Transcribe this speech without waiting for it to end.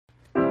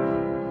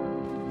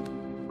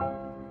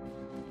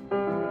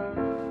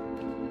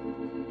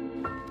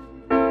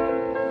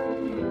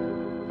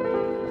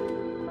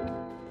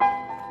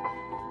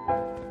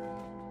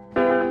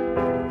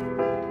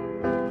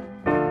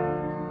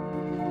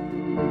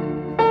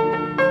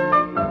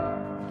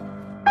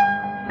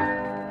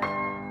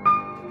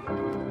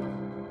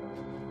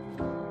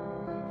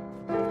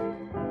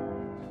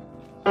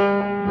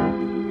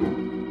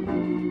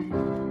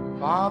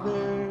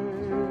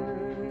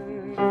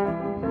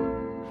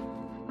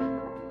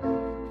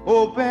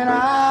open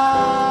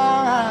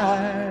eyes.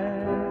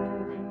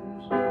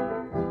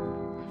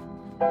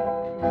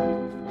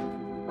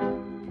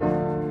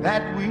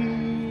 That we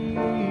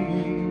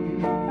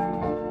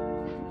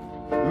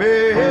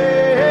may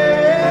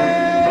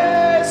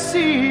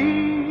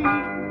see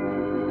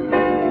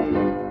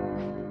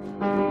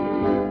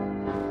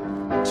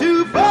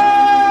to follow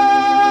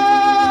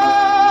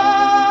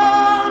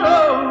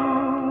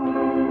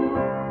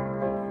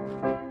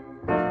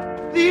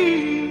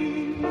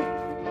thee,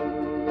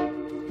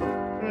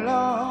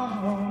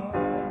 Lord,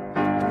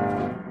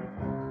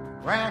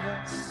 grant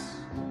us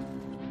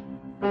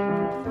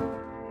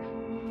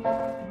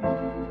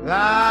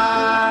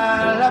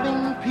thy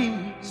loving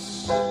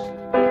peace,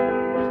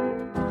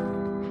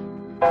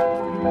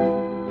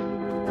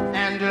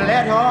 and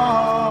let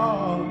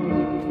all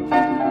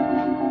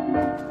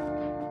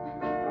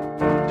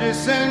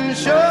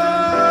dissension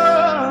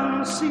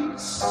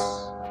cease.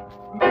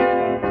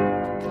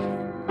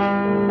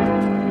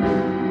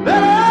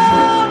 Let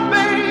our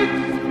faith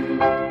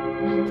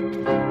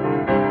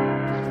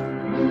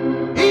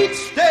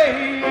each day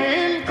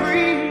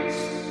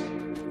increase,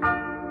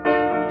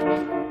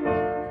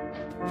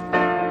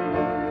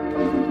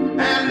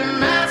 and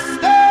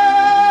Master,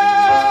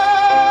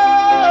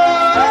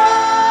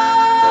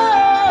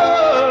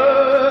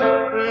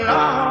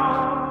 Lord,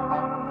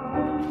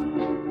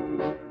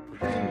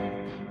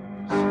 please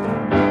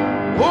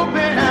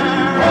open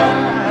our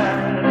eyes.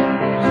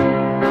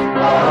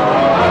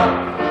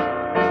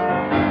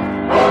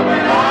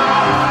 Open our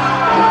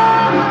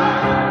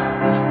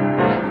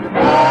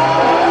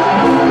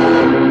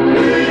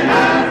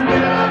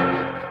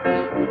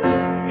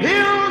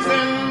hills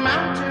and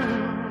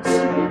mountains.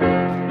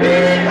 He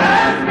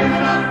has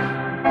given us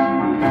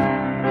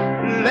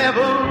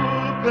level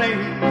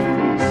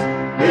plains.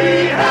 He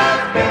has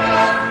given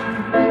us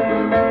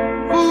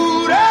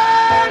food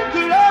and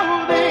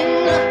clothing,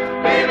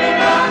 giving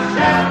us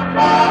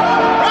shelter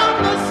from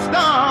the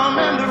storm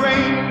and the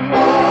rain.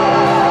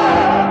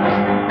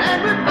 And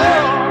with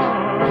all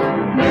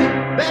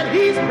that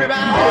He's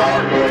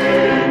provided,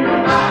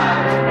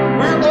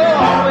 we're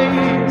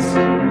always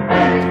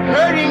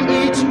hurting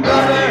each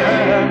other.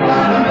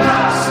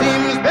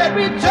 Seems that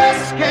we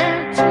just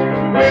can't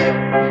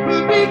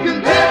be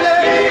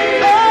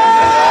contented,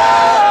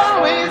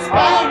 always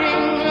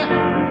fighting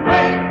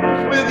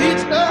with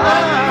each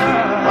other.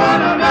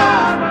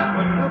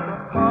 But look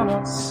upon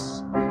us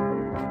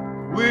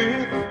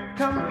with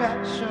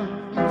compassion,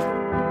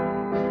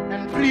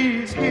 and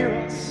please hear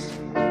us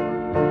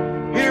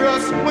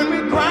when we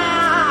cry,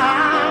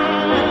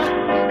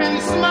 and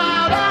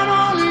smile down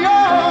on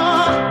your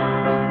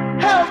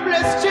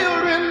helpless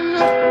children.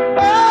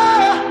 Oh,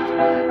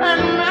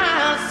 and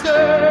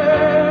Master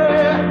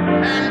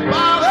and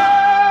Father,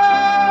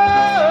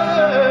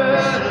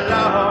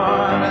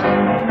 Lord,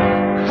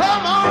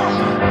 come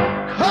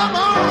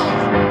on,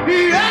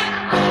 yeah,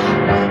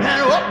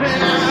 and open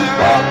our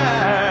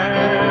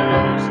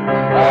eyes.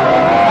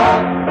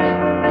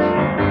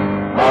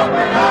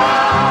 Open our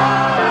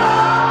eyes.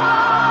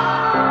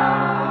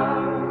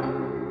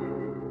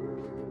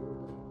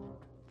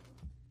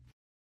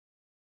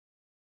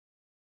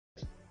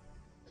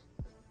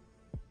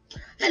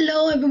 Hello,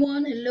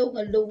 everyone. Hello.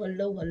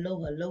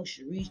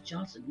 Sharice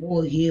Johnson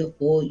Moore here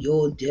for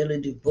your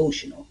daily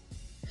devotional.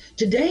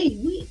 Today,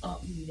 we are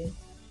reading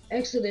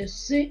Exodus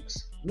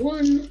 6,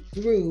 1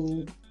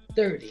 through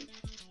 30.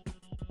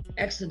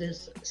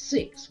 Exodus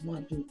 6,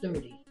 1 through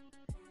 30.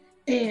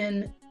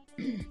 And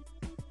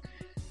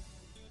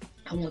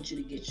I want you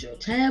to get your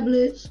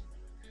tablets.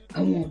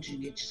 I want you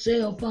to get your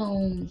cell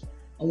phones.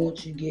 I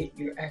want you to get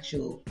your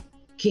actual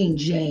King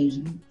James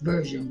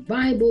Version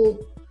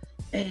Bible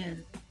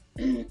and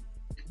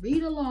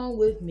read along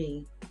with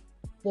me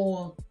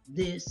for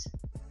this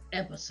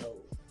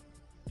episode.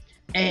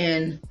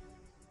 And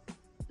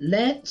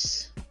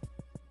let's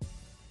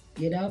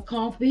get our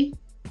coffee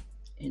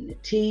and the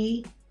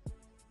tea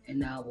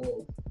and our,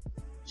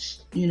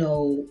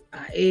 our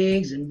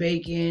eggs and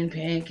bacon,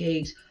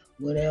 pancakes,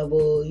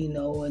 whatever,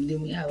 and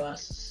then we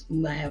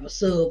might have a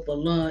sub for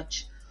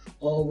lunch,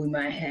 or we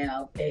might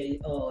have a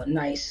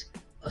nice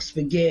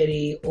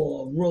spaghetti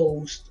or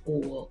roast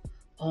or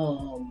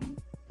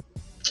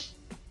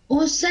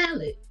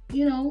salad.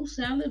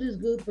 Salad is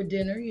good for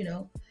dinner,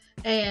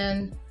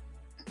 and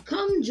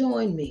come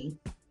join me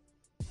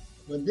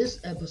for this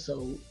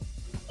episode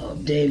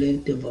of Daily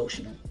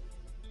Devotional.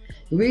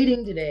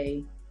 Reading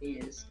today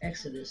is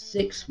Exodus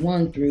 6,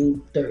 1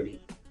 through 30.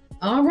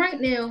 All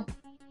right now,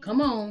 come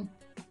on.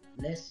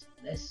 Let's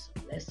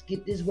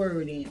get this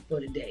word in for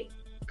today.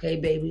 Okay,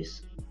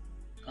 babies?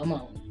 Come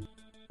on.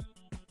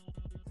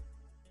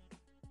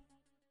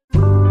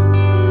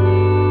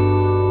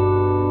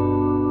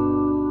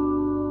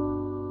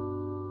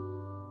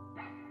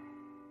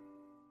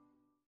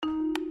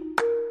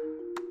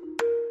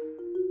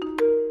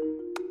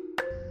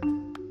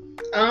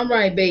 All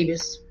right,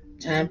 babies.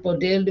 Time for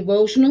daily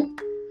devotional.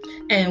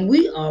 And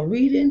we are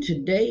reading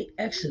today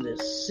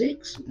Exodus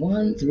 6,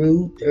 1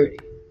 through 30.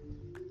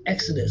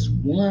 Exodus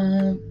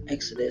 1,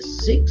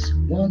 Exodus 6,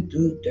 1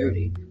 through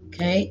 30.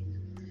 Okay?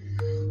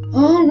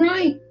 All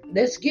right,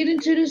 let's get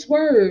into this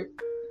word.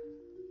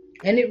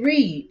 And it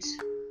reads,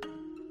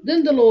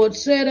 Then the Lord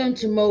said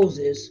unto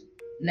Moses,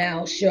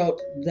 Now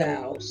shalt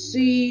thou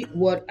see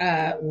what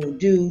I will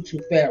do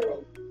to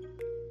Pharaoh.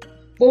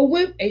 For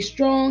with a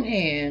strong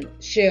hand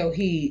shall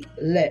he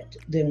let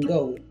them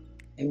go,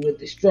 and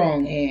with a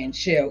strong hand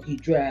shall he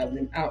drive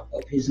them out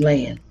of his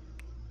land.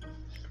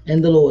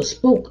 And the Lord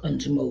spoke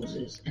unto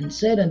Moses, and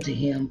said unto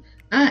him,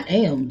 I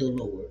am the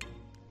Lord.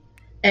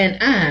 And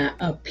I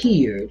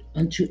appeared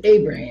unto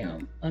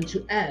Abraham,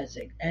 unto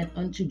Isaac, and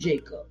unto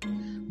Jacob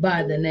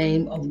by the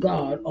name of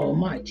God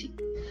Almighty.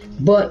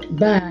 But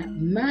by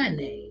my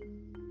name,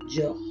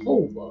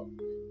 Jehovah,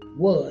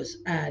 was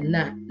I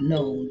not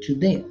known to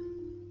them.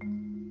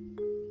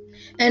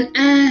 And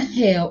I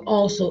have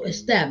also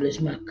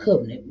established my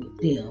covenant with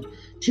them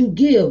to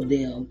give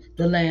them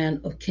the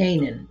land of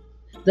Canaan,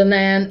 the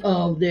land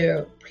of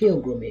their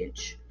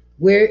pilgrimage,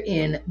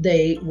 wherein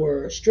they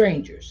were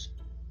strangers.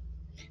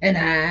 And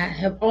I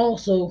have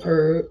also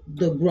heard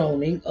the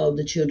groaning of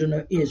the children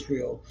of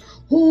Israel,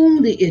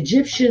 whom the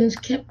Egyptians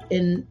keep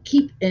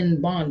in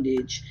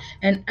bondage,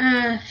 and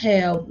I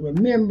have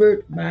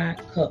remembered my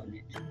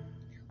covenant.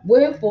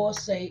 Wherefore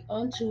say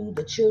unto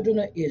the children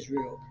of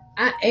Israel,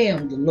 I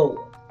am the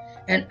Lord,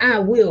 and I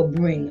will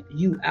bring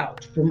you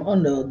out from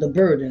under the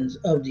burdens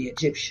of the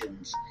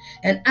Egyptians,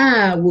 and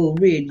I will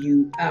rid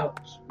you out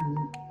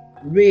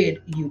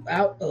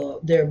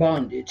of their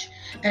bondage,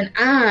 and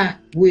I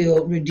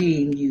will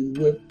redeem you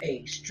with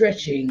a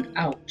stretched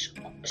out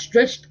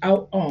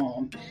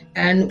arm,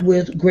 and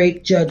with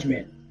great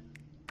judgment.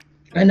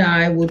 And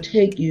I will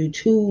take you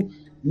to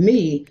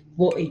me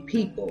for a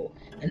people,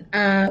 and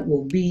I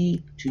will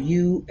be to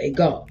you a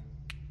God.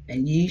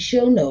 And ye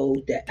shall know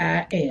that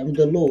I am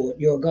the Lord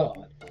your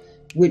God,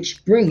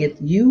 which bringeth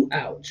you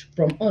out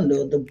from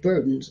under the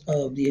burdens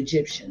of the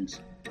Egyptians.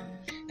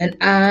 And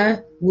I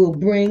will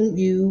bring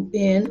you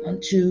in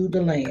unto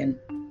the land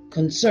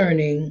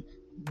concerning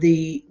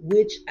the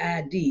which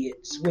I did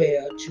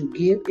swear to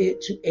give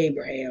it to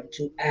Abraham,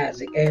 to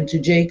Isaac, and to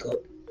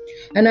Jacob.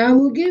 And I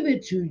will give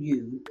it to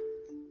you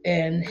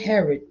an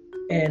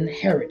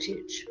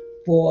heritage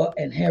for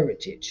an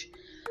heritage.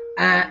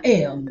 I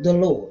am the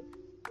Lord.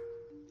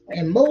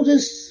 And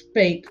Moses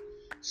spake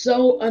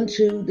so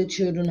unto the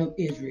children of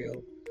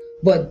Israel,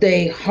 but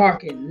they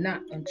hearkened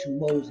not unto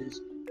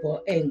Moses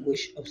for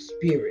anguish of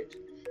spirit,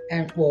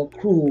 and for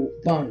cruel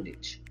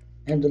bondage.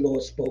 And the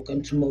Lord spoke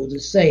unto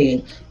Moses,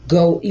 saying,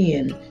 Go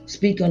in,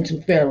 speak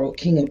unto Pharaoh,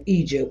 king of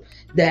Egypt,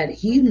 that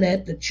he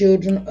let the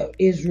children of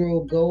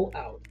Israel go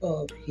out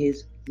of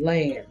his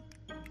land.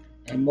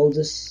 And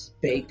Moses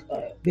spake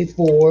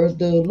before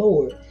the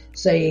Lord,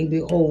 saying,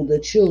 Behold, the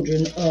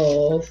children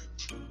of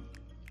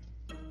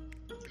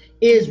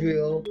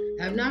Israel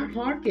have not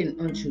hearkened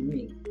unto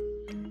me.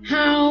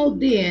 How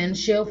then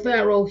shall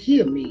Pharaoh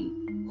hear me,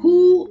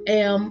 who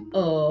am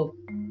of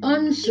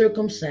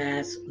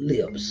uncircumcised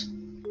lips?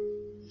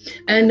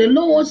 And the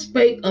Lord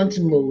spake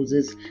unto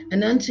Moses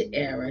and unto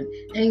Aaron,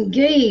 and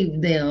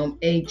gave them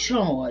a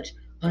charge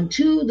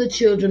unto the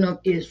children of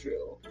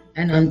Israel,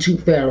 and unto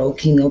Pharaoh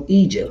king of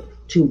Egypt,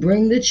 to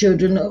bring the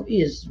children of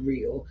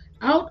Israel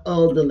out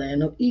of the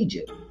land of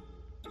Egypt.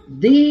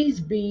 These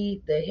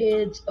be the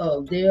heads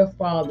of their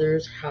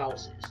fathers'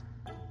 houses.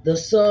 The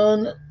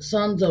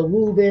sons of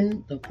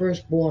Reuben, the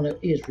firstborn of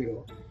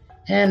Israel,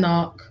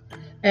 Hanok,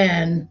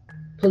 and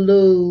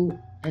Palu,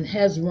 and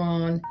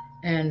Hezron,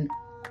 and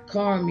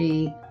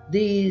Carmi.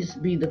 These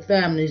be the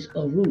families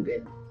of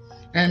Reuben.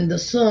 And the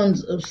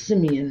sons of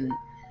Simeon,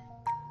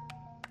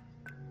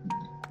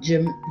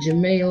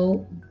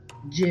 Jemiel,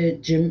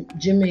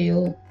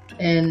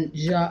 and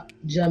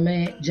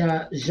Jaman,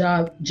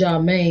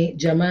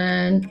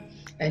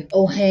 and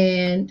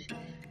Ohan,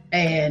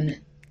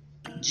 and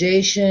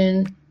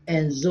Jashan,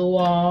 and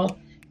Zoar,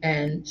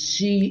 and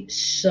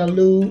Shaul,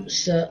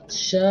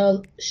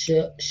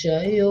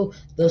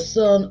 the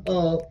son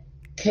of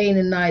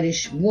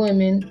Canaanitish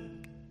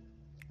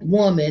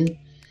woman.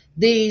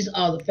 These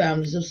are the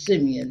families of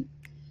Simeon.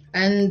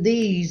 And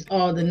these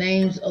are the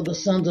names of the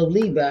sons of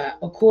Levi,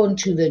 according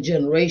to their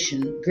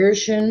generation: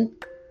 Gershon,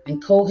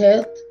 and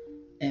Kohath,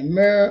 and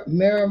Merari.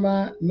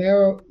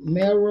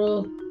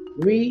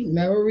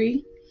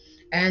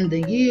 And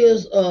the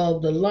years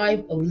of the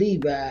life of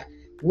Levi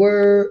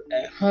were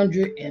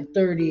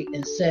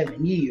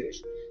 137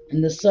 years.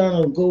 And the son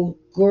of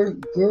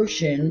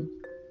Gershon,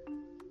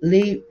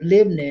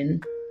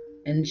 Libnan,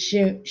 and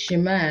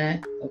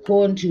Shimei,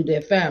 according to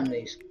their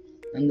families.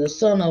 And the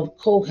son of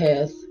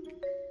Kohath,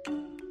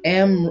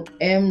 Amram,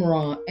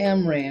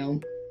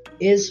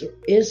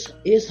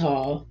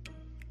 Ishar,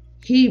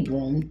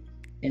 Hebron,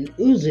 and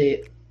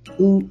Uziel.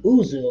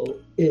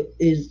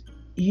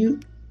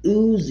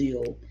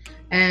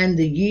 And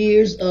the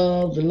years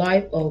of the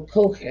life of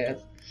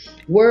Kohath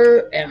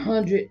were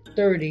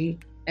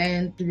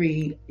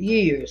 133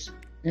 years.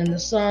 And the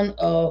son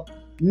of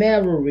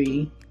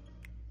Merari,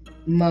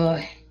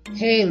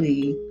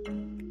 Mahali,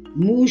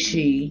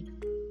 Mushi,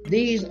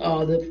 These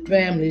are the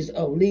families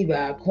of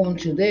Levi according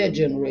to their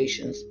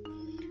generations.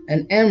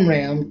 And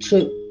Amram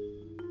took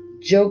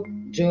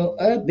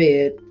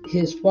Jochebed,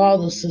 his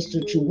father's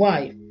sister, to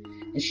wife,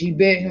 and she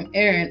bare him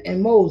Aaron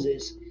and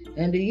Moses.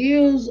 And the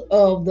years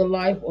of the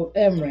life of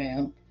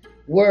Amram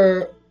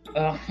were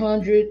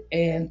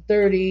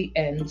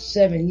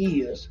 137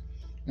 years.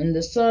 And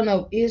the son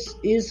of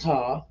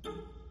Ishar,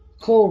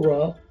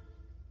 Korah,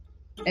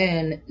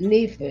 and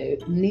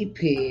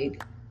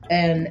Nepheg,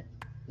 and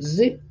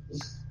Zichri,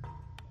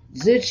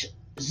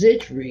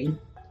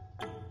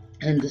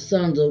 and the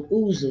sons of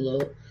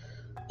Uzziah,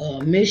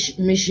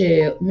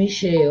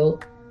 Mishael,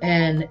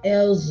 and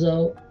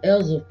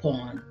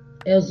Elzaphan,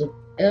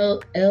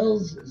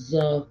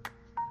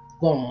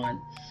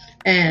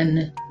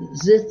 and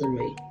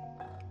Zithri.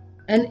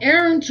 And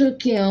Aaron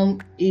took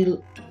him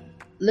Elisheba,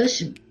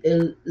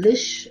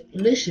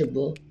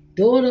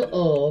 daughter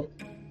of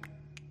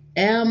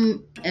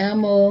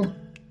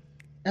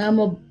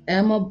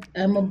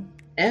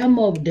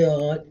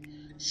Amabdad,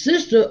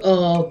 sister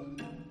of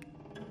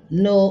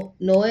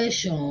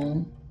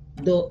Noashon,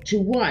 to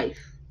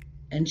wife,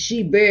 and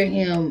she bare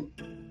him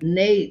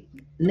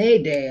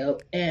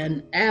Nadab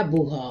and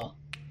Abihu,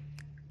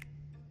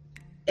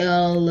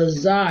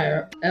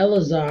 Eleazar,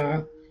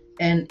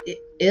 and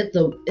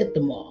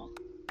Ithamar,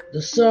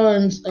 the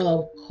sons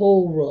of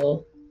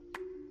Korah,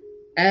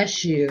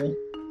 Asher,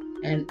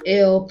 and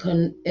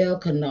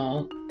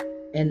Elkanah,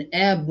 and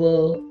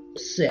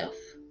Abaseph.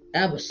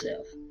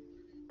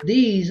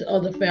 These are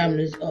the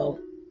families of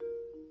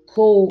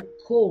Korites.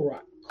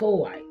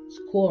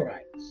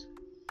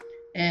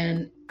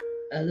 And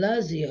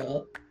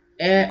Eleazar,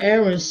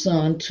 Aaron's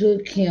son,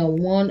 took him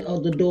one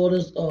of the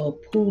daughters of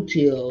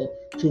Putiel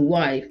to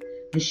wife,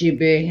 and she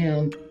bare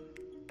him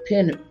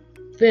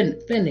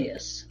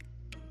Phinehas.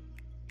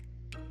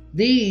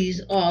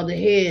 These are the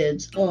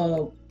heads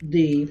of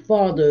the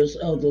fathers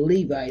of the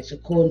Levites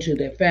according to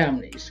their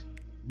families.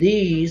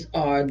 These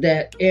are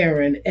that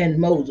Aaron and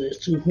Moses,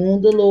 to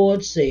whom the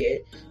Lord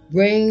said,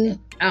 bring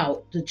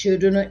out the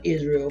children of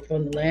Israel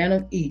from the land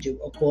of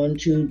Egypt according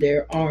to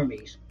their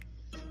armies.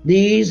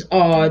 These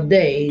are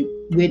they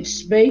which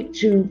spake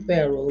to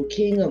Pharaoh,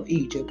 king of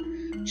Egypt,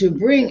 to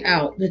bring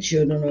out the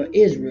children of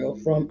Israel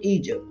from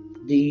Egypt.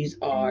 These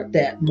are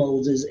that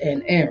Moses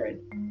and Aaron.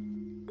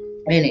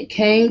 And it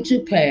came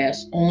to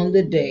pass on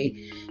the day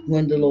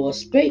when the Lord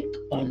spake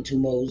unto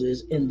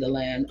Moses in the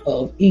land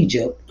of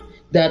Egypt,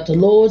 that the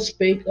Lord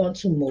spake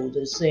unto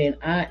Moses, saying,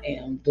 I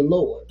am the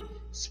Lord.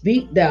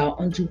 Speak thou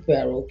unto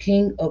Pharaoh,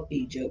 king of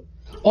Egypt,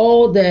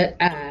 all that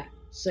I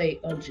say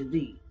unto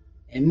thee.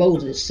 And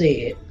Moses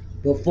said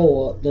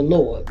before the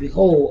Lord,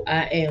 behold,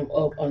 I am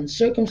of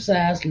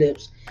uncircumcised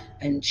lips,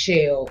 and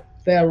shall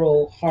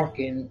Pharaoh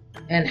hearken,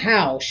 and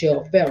how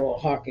shall Pharaoh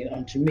hearken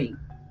unto me?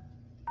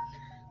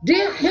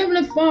 Dear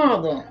Heavenly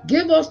Father,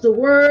 give us the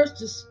words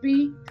to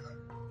speak.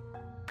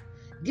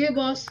 Give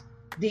us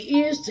the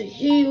ears to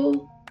hear.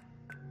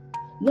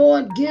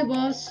 Lord, give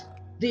us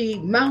the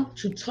mouth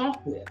to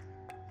talk with.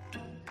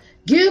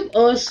 Give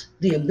us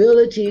the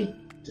ability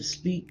to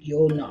speak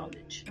your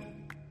knowledge.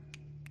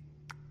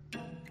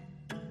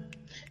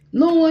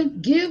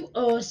 Lord, give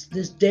us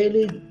this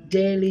daily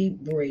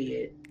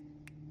bread.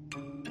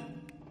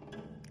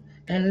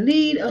 And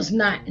lead us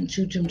not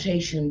into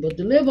temptation, but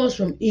deliver us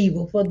from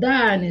evil. For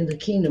thine is the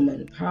kingdom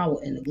and the power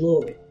and the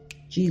glory.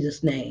 In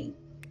Jesus' name.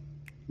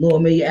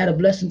 Lord, may you add a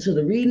blessing to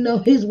the reading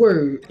of his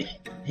word.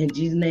 In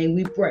Jesus' name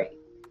we pray.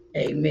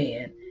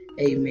 Amen,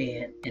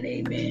 amen, and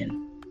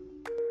amen.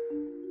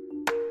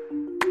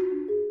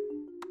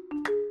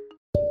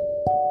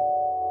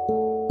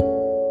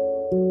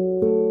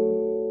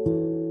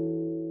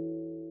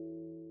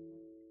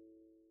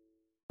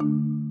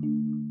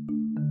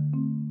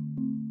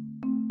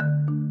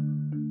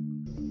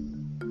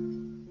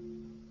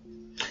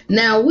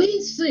 Now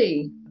we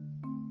see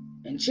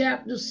in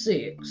chapter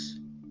 6,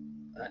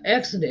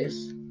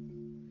 Exodus,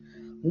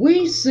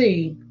 we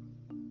see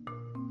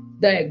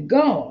that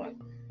God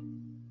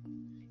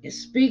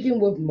is speaking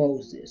with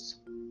Moses.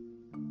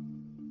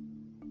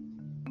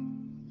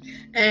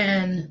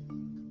 And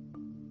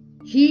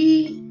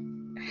he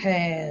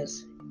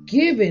has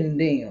given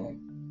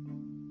them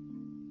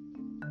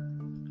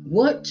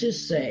what to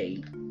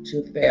say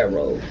to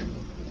Pharaoh.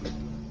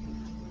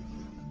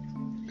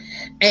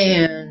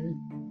 And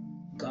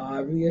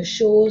God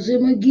reassures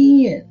him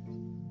again.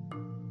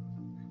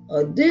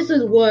 This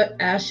is what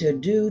I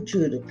should do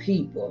to the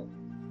people.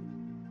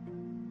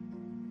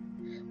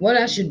 What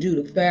I should do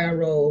to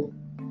Pharaoh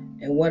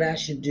and what I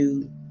should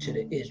do to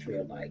the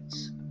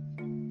Israelites.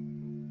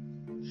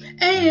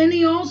 And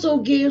he also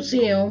gives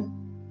him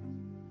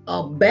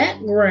a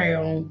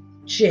background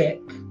check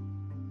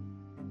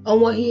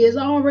on what he has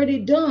already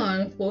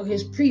done for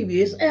his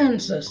previous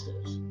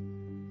ancestors.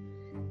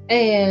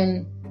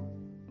 And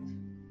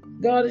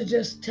God is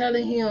just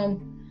telling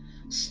him,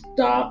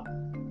 stop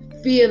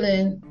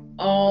feeling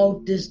all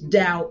this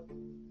doubt.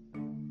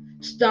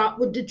 Stop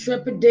with the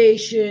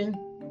trepidation.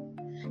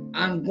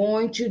 I'm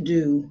going to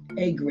do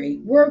a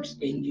great works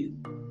in you.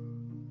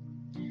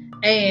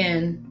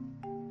 And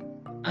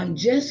I'm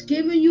just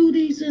giving you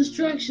these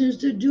instructions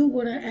to do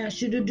what I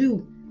asked you to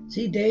do.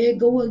 See, there you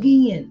go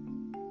again.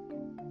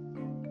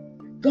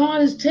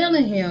 God is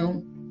telling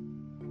him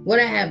what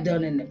I have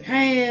done in the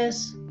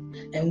past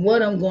and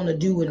what I'm going to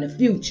do in the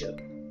future.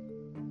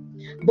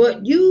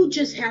 But you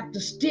just have to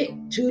stick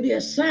to the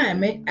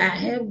assignment I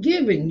have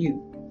given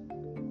you.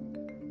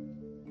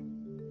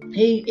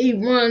 He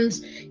runs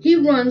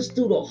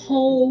through the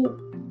whole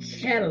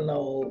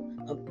catalog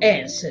of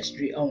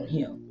ancestry on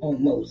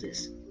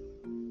Moses.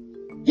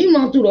 He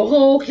runs through the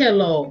whole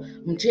catalog.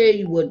 I'm going to tell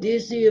you what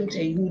this is. I'm going to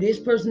tell you who this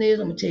person is.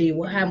 I'm going to tell you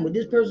what happened with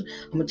this person.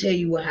 I'm going to tell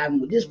you what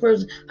happened with this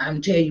person. I'm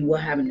going to tell you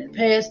what happened in the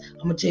past.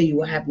 I'm going to tell you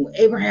what happened with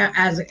Abraham,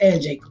 Isaac,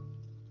 and Jacob.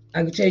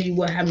 I can tell you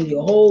what happened to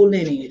your whole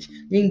lineage,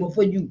 meaning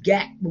before you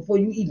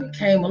even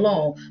came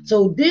along.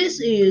 So this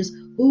is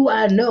who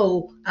I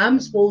know I'm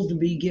supposed to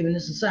be giving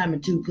this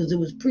assignment to, because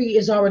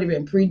it's already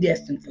been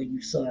predestined for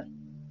you, son.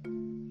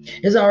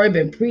 It's already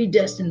been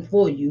predestined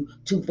for you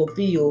to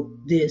fulfill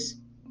this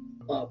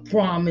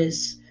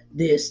promise,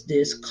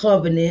 this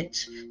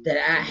covenant that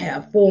I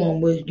have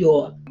formed with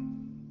your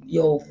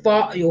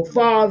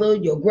father,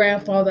 your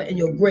grandfather, and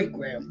your great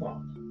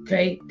grandfather.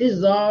 Okay, this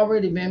has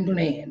already been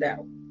planned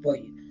out for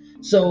you.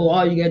 So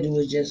all you gotta do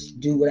is just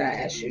do what I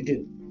asked you to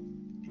do.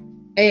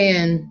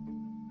 And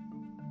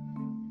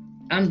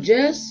I'm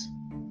just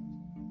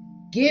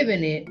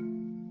giving it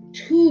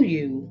to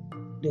you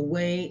the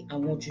way I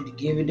want you to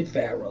give it to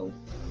Pharaoh.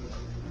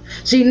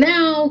 See,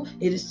 now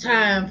it is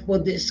time for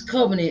this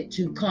covenant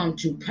to come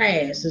to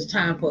pass. It's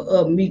time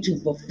for me to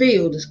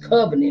fulfill this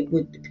covenant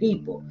with the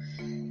people.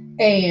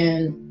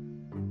 And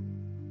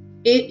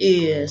it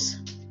is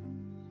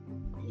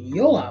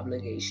your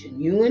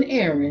obligation, you and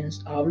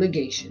Aaron's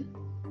obligation,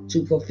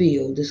 to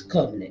fulfill this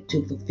covenant,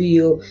 to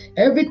fulfill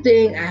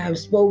everything I have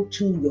spoke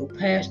to your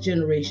past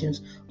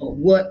generations of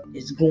what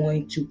is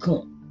going to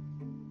come.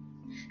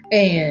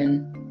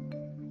 And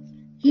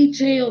he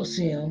tells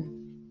him,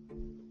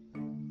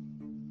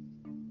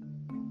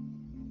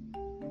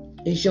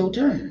 it's your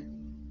turn.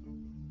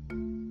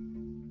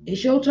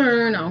 It's your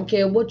turn. I don't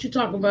care what you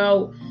talk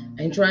about.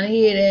 I ain't trying to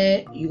hear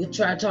that. You can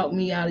try to talk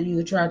me out of it. You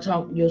can try to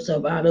talk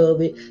yourself out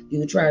of it. You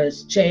can try to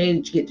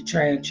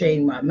try and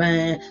change my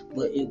mind,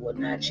 but it will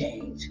not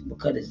change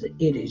because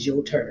it is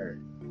your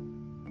turn.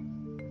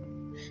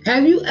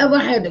 Have you ever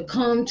had to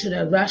come to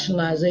that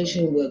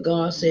rationalization where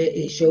God said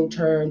it's your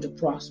turn to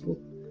prosper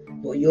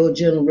for your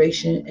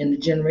generation and the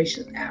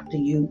generations after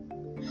you?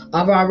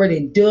 I've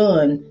already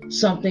done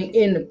something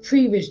in the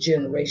previous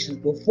generations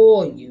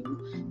before you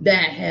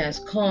that has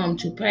come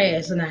to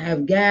pass, and I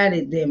have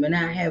guided them, and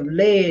I have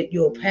led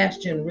your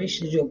past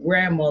generations, your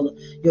grandmother,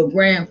 your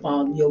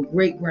grandfather, your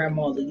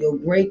great-grandmother, your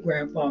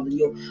great-grandfather,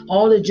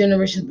 all the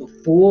generations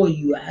before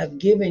you. I have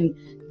given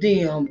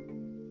them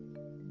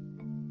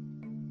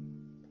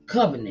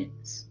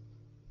covenants.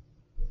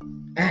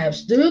 I have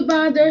stood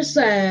by their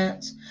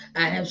sides.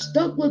 I have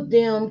stuck with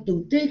them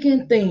through thick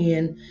and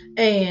thin,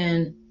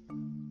 and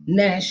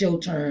now it's your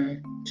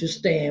turn to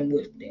stand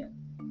with them.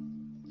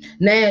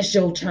 Now it's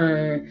your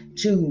turn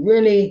to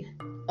really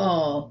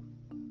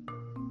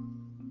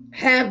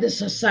have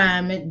this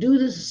assignment, do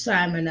this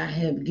assignment I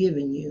have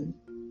given you.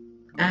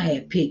 I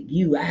have picked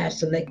you. I have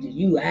selected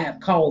you. I have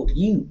called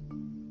you.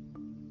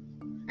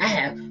 I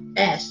have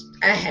asked.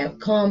 I have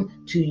come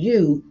to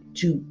you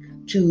to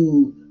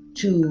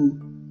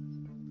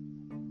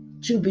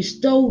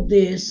bestow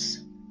this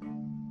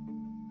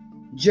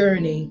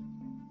journey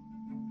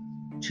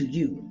to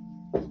you.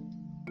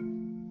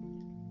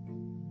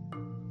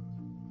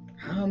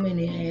 How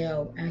many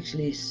have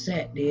actually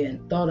sat there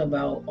and thought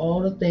about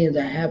all the things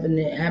that happen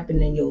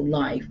in your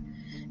life,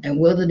 and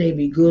whether they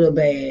be good or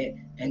bad,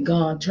 and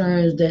God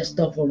turns that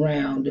stuff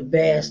around, the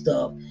bad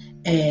stuff,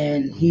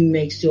 and he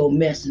makes your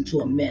mess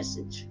into a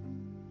message,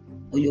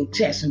 or your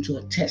test into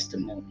a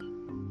testimony,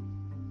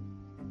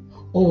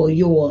 or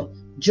your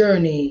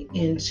journey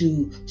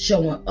into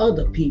showing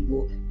other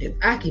people, if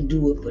I can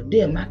do it for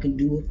them, I can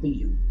do it for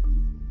you.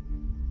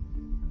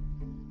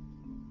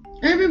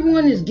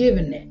 Everyone is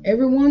given that.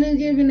 Everyone is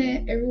given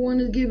that. Everyone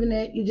is given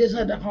that. You just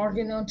have to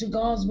hearken unto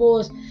God's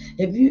voice.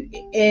 If you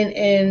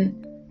and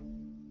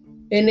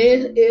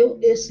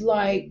it's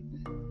like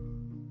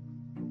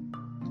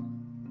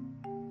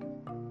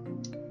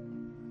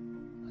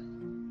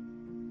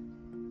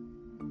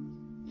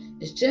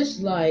it's just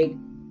like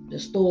the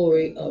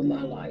story of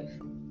my life.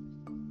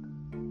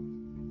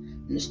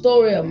 And the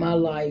story of my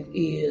life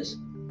is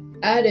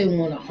I didn't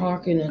want to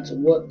hearken unto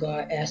what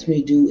God asked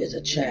me to do as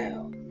a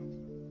child.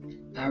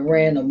 I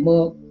ran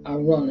amok. I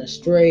run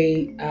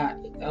astray.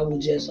 I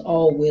was just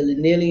all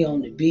willy-nilly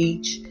on the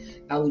beach.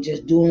 I was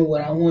just doing what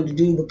I wanted to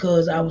do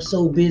because I was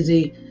so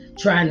busy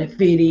trying to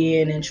fit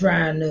in and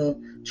trying to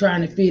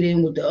fit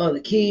in with the other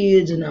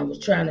kids, and I was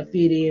trying to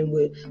fit in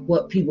with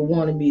what people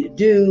wanted me to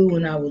do,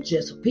 and I was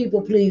just a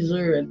people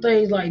pleaser and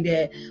things like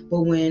that.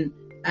 But when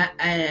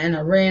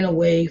I ran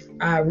away,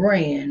 I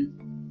ran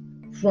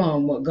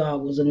from what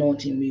God was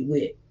anointing me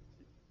with.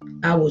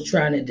 I was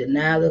trying to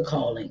deny the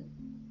calling.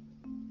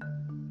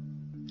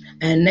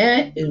 And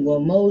that is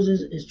what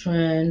Moses is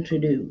trying to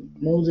do.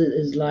 Moses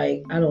is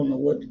like, I don't know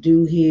what to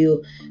do here.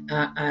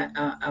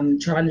 I'm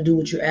trying to do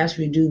what you asked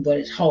me to do, but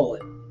it's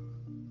hard.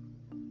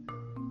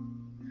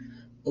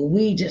 But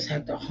we just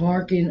have to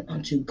hearken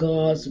unto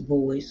God's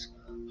voice,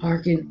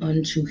 hearken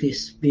unto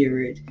his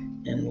spirit,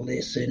 and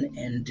listen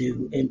and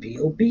do and be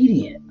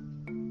obedient.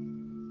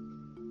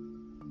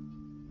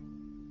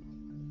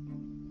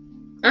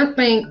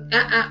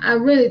 I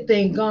really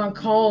think God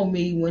called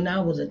me when I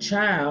was a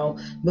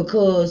child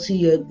because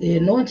he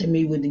anointed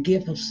me with the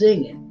gift of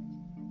singing.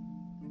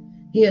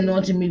 He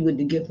anointed me with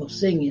the gift of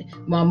singing.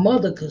 My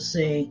mother could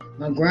sing.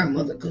 My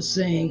grandmother could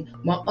sing.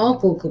 My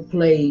uncle could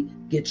play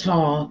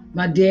guitar.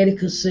 My daddy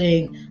could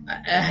sing.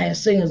 I had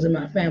singers in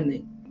my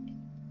family.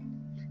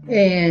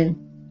 And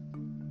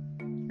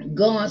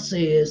God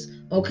says,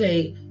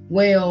 okay,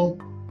 well,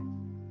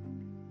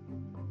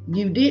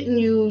 you didn't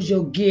use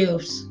your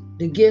gifts,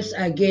 the gifts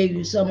I gave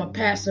you, so I'm going to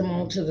pass them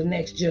on to the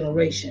next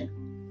generation.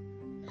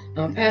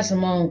 I'm passing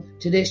them on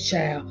to this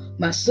child.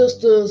 My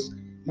sisters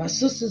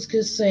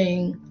can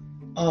sing.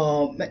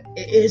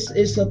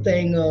 It's a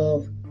thing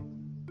of,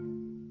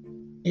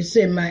 it's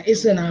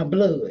in our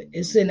blood.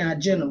 It's in our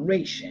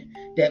generation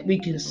that we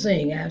can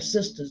sing. I have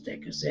sisters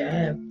that can sing. I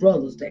have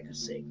brothers that can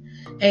sing.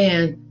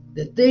 And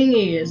the thing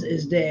is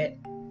that,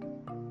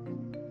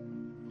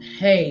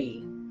 hey,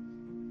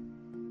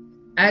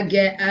 I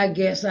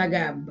guess I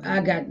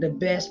got the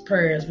best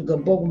parents because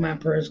both of my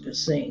parents could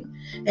sing,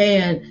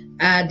 and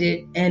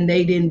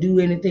they didn't do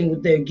anything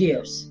with their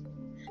gifts,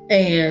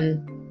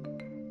 and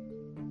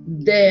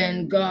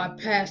then God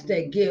passed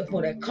that gift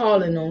or that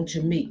calling on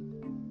to me,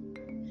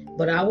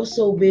 but I was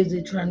so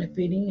busy trying to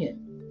fit in,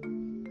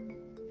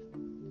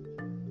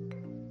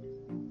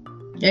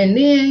 and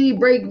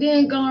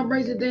then God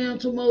breaks it down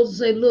to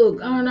Moses and say,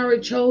 look, I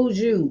already chose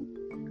you.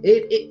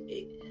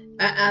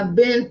 I've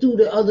been through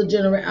the other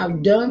generation.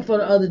 I've done for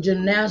the other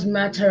generation. Now it's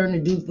my turn to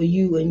do for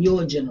you and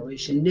your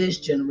generation, this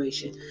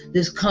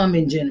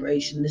coming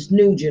generation, this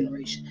new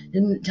generation.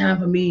 It's time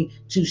for me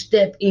to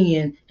step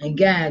in and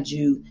guide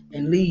you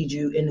and lead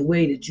you in the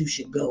way that you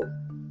should go.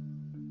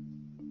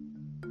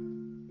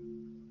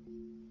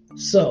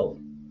 So,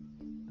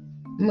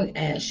 I'm going to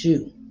ask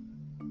you,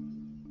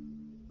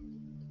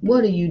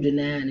 what are you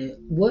denying?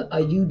 What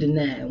are you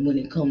denying when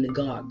it comes to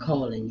God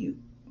calling you?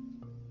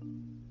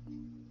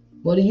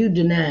 What are you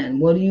denying?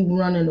 What are you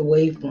running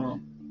away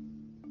from?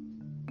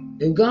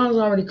 If God's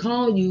already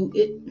called you,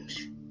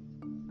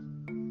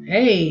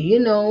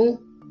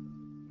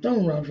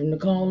 don't run from the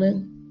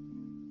calling.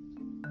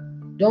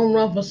 Don't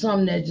run for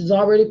something that is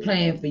already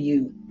planned for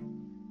you.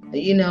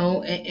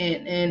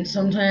 And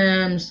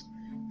sometimes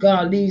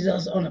God leads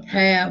us on a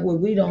path where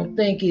we don't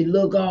think it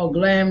look all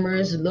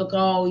glamorous, it look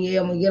all, I'm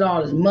going to get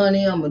all this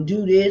money, I'm going to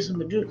do this, I'm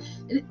going to do.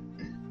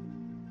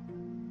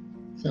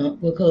 So,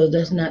 because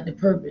that's not the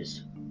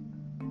purpose.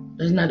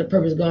 That's not the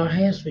purpose God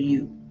has for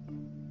you.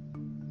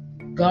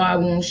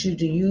 God wants you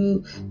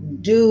to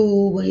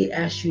do what he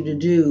asks you to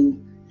do.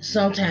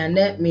 Sometimes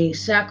that means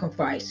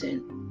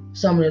sacrificing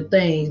some of the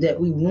things that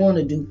we want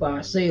to do for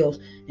ourselves,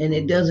 and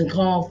it doesn't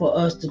call for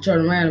us to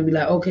turn around and be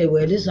like, okay,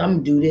 well, I'm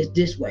going to do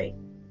this way.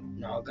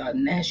 No, God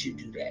didn't ask you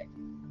to do that.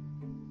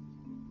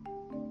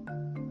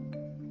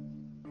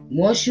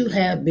 Once you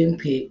have been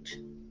picked,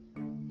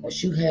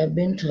 once you have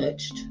been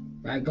touched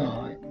by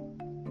God,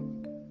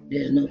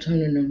 there's no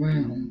turning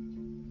around.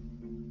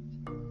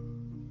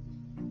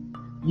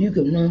 You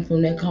can run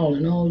from that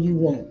calling all you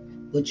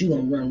want, but you're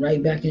going to run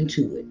right back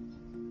into it.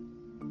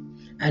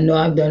 I know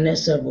I've done that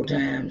several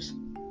times.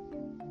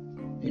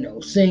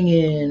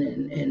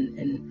 Singing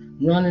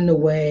and running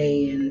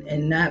away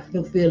and not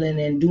fulfilling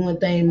and doing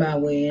things my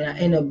way. And I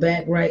end up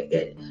back right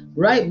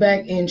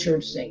back in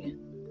church singing.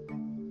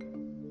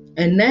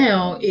 And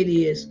now it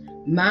is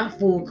my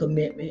full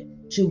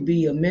commitment to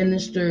be a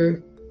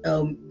minister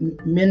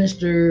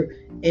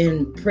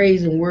in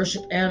praise and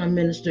worship, and a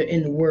minister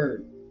in the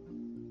word.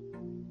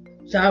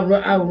 So I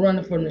was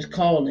running from this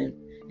calling,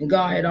 and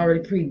God had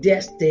already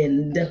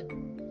predestined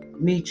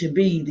me to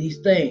be these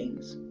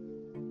things.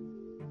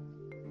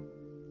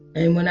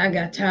 And when I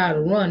got tired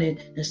of running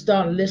and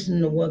started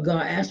listening to what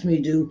God asked me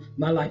to do,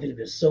 my life has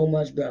been so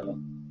much better.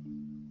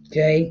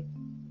 Okay?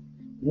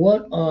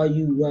 What are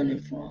you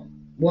running from?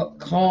 What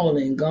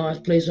calling God's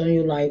placed on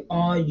your life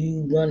are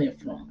you running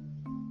from?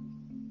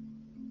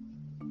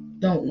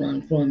 Don't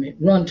run from it.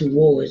 Run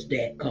towards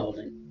that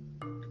calling.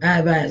 I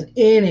advise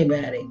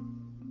anybody,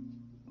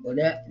 well,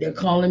 their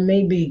calling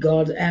may be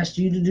God's asked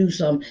you to do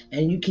something,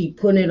 and you keep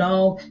putting it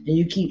off, and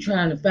you keep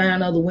trying to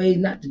find other ways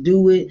not to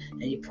do it,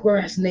 and you're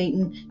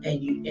procrastinating,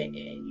 and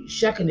you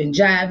shucking and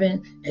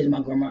jiving, as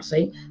my grandma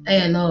say,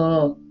 and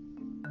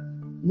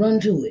run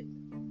to it.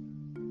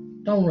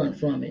 Don't run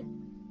from it.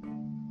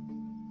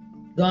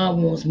 God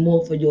wants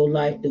more for your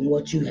life than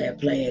what you have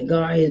planned.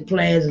 His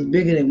plans is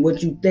bigger than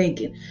what you're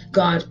thinking.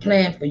 God's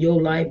plan for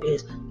your life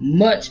is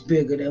much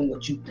bigger than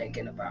what you're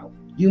thinking about.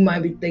 You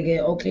might be thinking,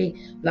 okay,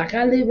 like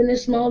I live in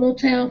this small little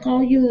town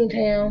called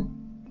Uniontown.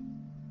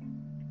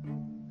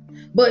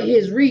 But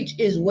his reach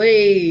is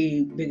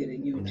way bigger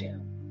than your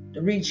channel.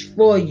 The reach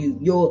for you,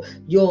 your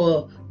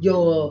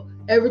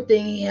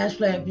everything he has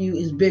planned for you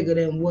is bigger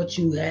than what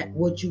you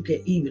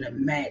can even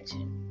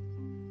imagine.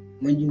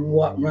 When you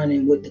walk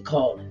running with the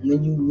calling,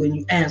 when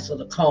you answer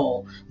the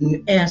call, when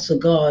you answer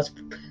God's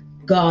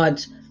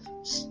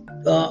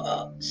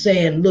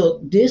saying,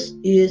 look, this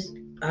is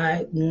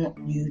I want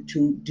you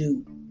to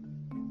do.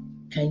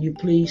 Can you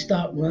please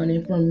stop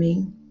running from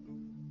me?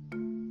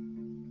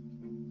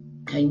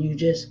 Can you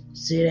just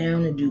sit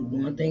down and do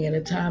one thing at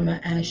a time I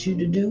ask you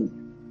to do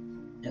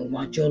and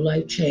watch your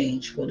life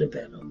change for the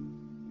better?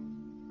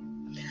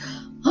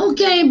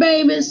 Okay,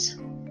 babies.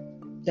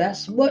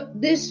 That's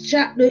what this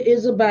chapter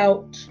is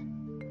about.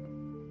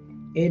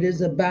 It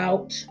is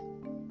about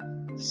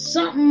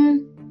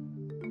something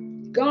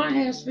God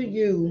has for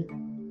you.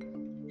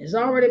 It's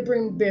already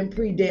been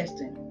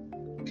predestined.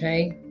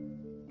 Okay?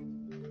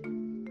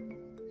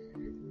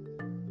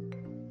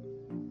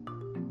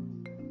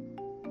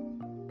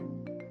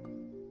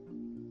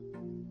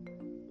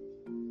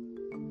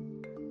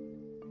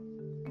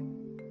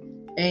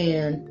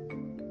 And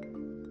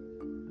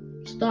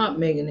stop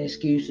making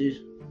excuses.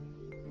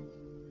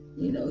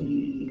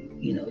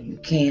 You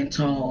can't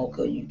talk,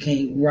 or you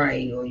can't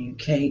write, or you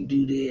can't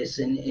do this,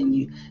 and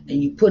you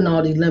putting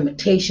all these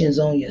limitations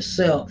on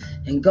yourself.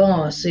 And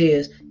God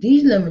says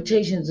these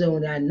limitations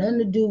don't have nothing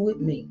to do with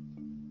me.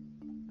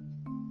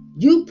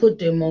 You put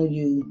them on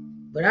you,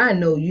 but I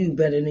know you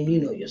better than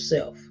you know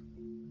yourself.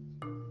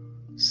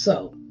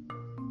 So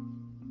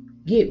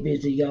get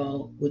busy,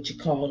 y'all, with your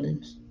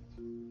callings.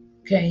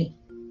 Okay?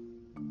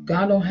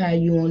 God don't have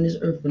you on this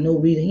earth for no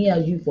reason. He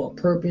has you for a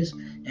purpose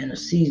and a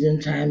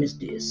season time as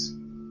this.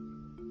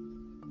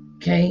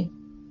 Okay?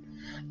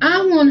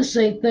 I want to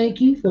say thank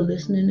you for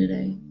listening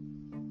today.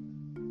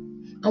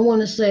 I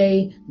want to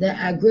say that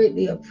I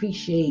greatly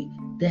appreciate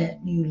that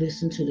you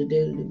listen to the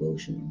Daily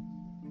Devotional.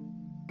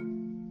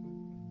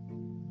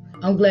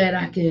 I'm glad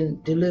I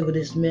can deliver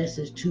this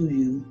message to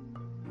you,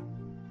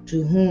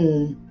 to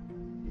whom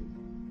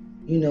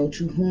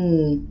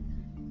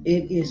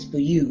it is for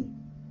you.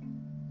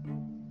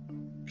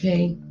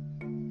 Okay?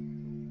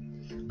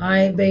 All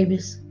right,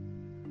 babies.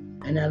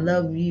 And I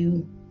love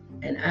you.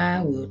 And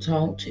I will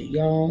talk to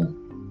y'all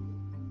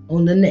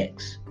on the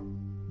next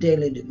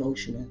Daily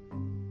Devotional.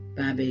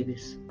 Bye,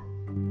 babies.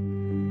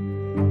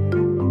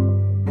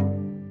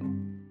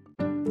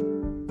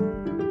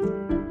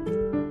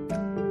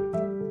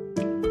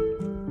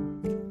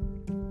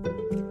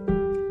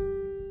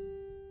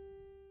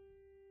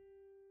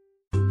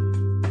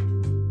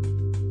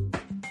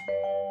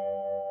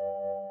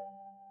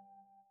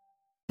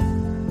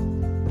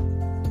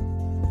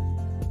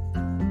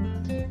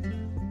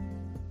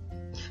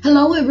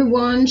 Hello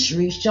everyone,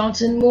 Sharice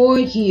Johnson Moore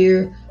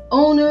here,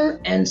 owner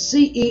and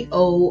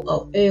CEO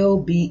of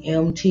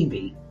LBM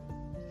TV.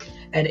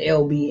 At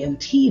LBM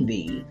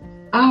TV,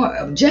 our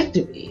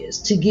objective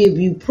is to give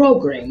you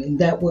programming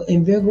that will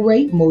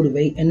invigorate,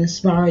 motivate, and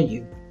inspire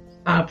you.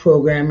 Our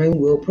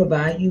programming will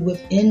provide you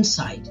with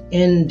insight,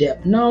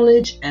 in-depth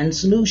knowledge, and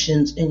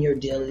solutions in your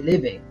daily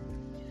living.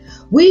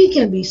 We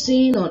can be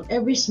seen on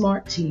every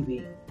smart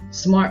TV,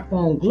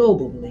 smartphone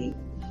globally.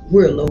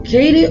 We're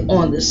located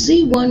on the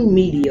C1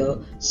 Media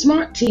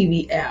Smart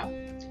TV app,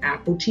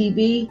 Apple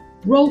TV,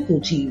 Roku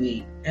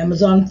TV,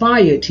 Amazon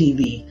Fire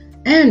TV,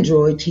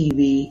 Android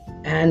TV,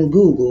 and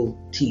Google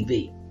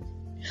TV.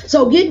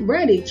 So get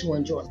ready to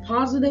enjoy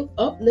positive,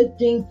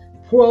 uplifting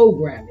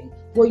programming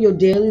for your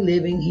daily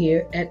living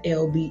here at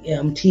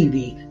LBM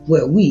TV,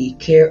 where we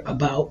care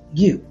about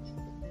you.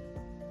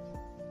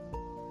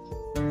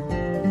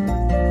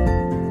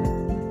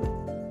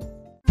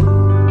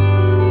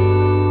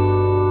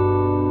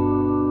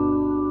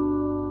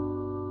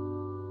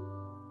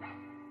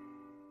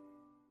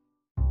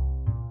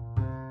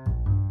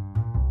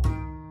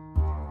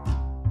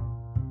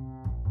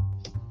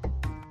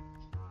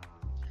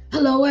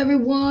 Hello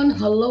everyone,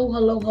 hello,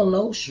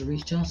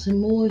 Sharice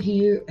Johnson Moore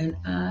here, and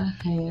I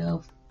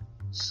have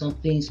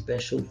something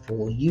special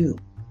for you.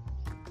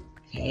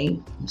 Okay,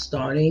 I'm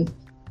starting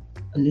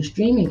a new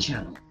streaming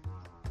channel,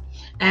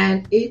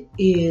 and it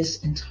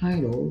is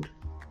entitled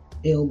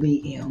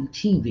LBM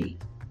TV.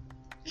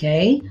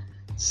 Okay,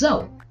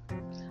 so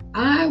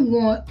I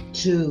want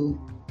to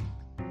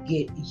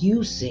get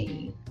you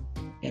seen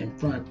in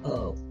front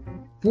of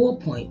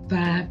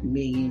 4.5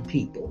 million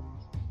people.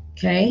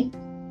 Okay?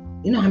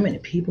 You know how many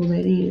people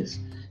that is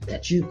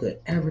that you could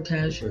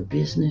advertise your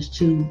business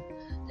to,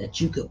 that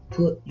you could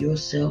put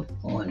yourself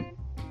on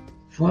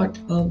front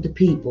of the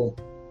people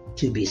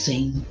to be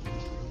seen?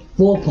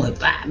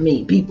 4.5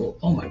 million people.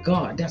 Oh my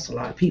God, that's a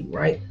lot of people,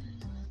 right?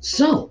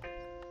 So,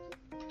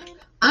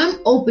 I'm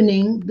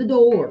opening the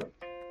door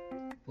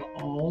for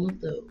all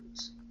of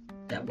those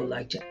that would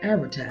like to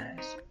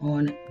advertise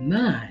on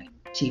my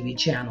TV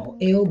channel,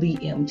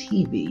 LBM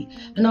TV,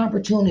 an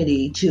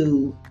opportunity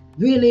to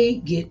really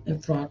get in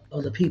front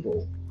of the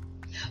people.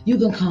 You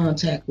can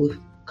contact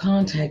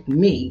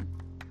me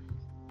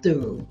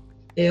through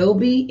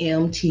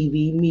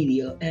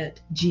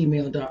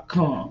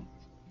lbmtvmedia@gmail.com.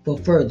 for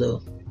further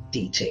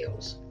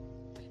details.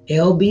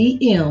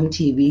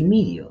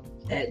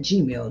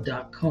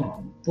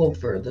 lbmtvmedia@gmail.com for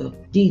further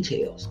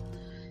details.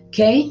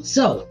 Okay,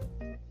 so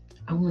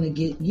I want to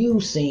get you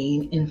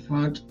seen in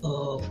front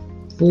of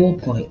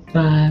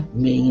 4.5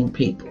 million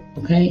people.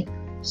 Okay,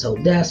 so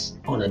that's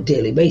on a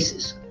daily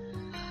basis.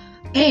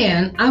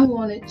 And I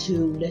wanted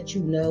to let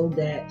you know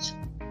that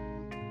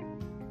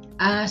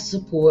I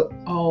support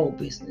all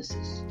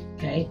businesses.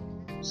 Okay,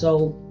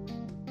 so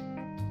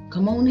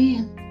come on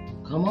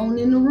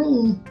in the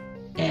room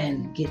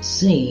and get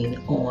seen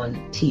on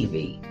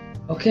TV.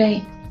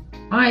 Okay,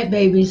 all right,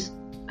 babies,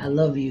 I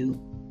love you.